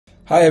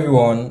Hi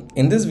everyone,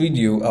 in this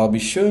video I'll be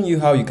showing you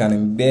how you can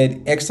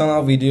embed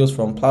external videos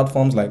from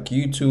platforms like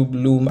YouTube,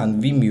 Loom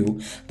and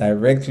Vimeo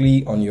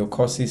directly on your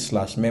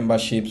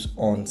courses/memberships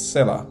on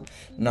Selar.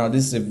 Now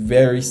this is a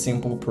very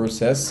simple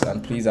process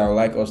and please I would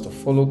like us to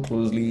follow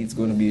closely. It's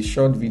going to be a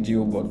short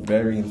video but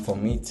very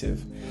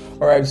informative.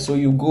 Alright, so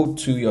you go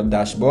to your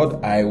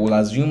dashboard. I will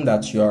assume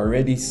that you are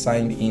already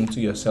signed into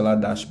your Selar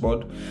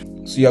dashboard.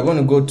 So you're going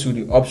to go to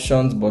the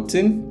options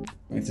button.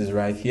 It is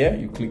right here.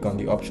 You click on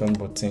the option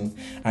button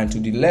and to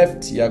the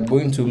left you are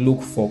going to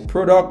look for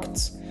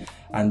products,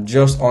 and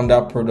just under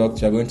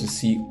products you are going to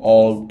see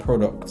all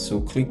products.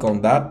 So click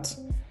on that.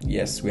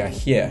 Yes, we are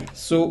here.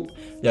 So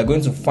you are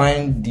going to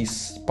find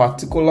this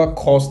particular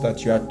course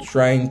that you are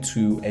trying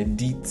to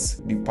edit,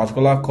 the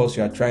particular course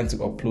you are trying to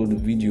upload the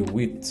video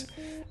with.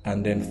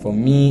 And then for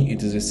me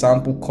it is a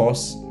sample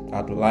course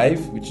at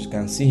live, which you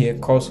can see here,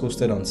 course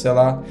hosted on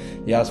Selar.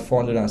 It has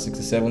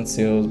 467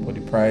 sales, but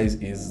the price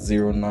is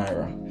 0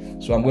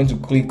 naira. So I'm going to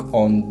click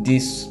on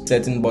this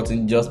setting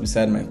button just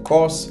beside my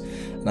course,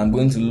 and I'm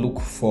going to look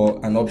for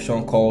an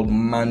option called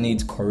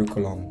Manage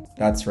Curriculum.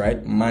 That's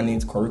right,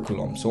 Manage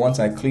Curriculum. So once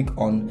I click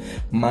on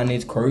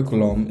Manage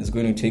Curriculum, it's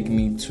going to take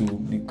me to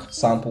the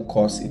sample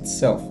course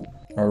itself.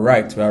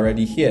 Alright, we're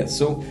already here.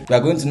 So we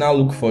are going to now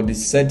look for the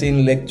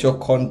certain lecture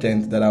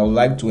content that I would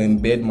like to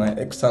embed my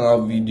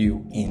external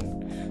video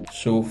in.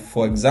 So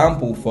for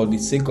example, for the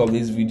sake of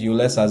this video,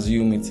 let's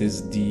assume it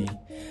is the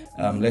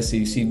let's say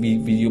you see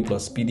video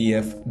plus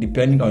PDF.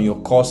 Depending on your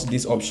course,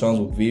 these options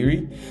will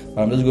vary.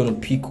 But I'm just going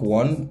to pick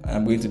one.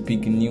 I'm going to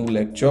pick a new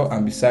lecture,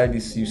 and beside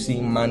this you see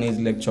manage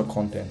lecture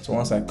content. So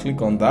once I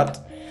click on that,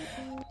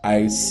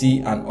 I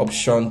see an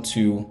option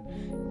to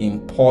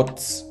import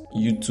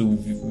YouTube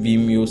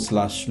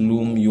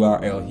Vimeo/Loom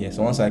URL here.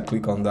 So once I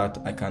click on that,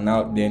 I can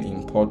now then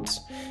import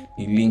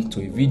a link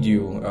to a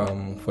video.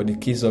 For the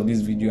case of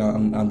this video,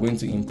 I'm going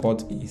to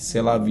import a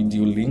Selar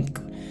video link,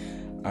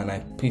 and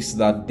I paste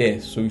that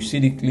there. So you see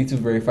the little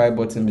verify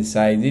button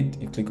beside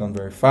it. You click on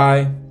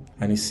verify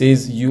and it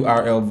says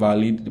URL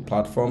valid. The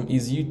platform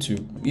is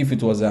YouTube. If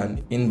it was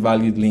an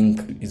invalid link,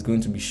 it's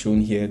going to be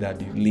shown here that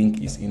the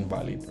link is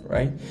invalid,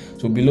 right?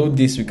 So below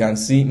this you can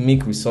see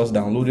make resource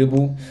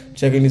downloadable.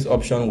 Checking this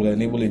option will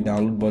enable a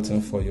download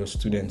button for your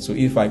students. So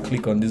if I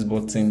click on this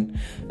button,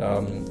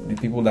 the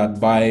people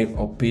that buy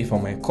or pay for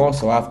my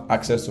course or have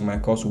access to my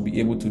course will be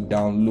able to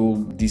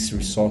download this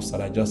resource that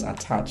I just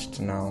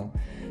attached. Now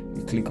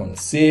you click on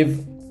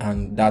save,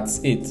 and that's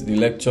it. The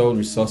lecture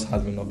resource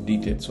has been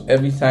updated. So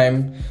every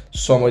time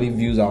somebody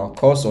views our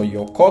course or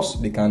your course,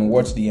 they can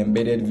watch the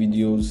embedded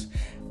videos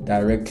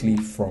directly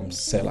from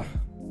Selar.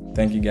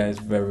 Thank you guys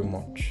very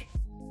much.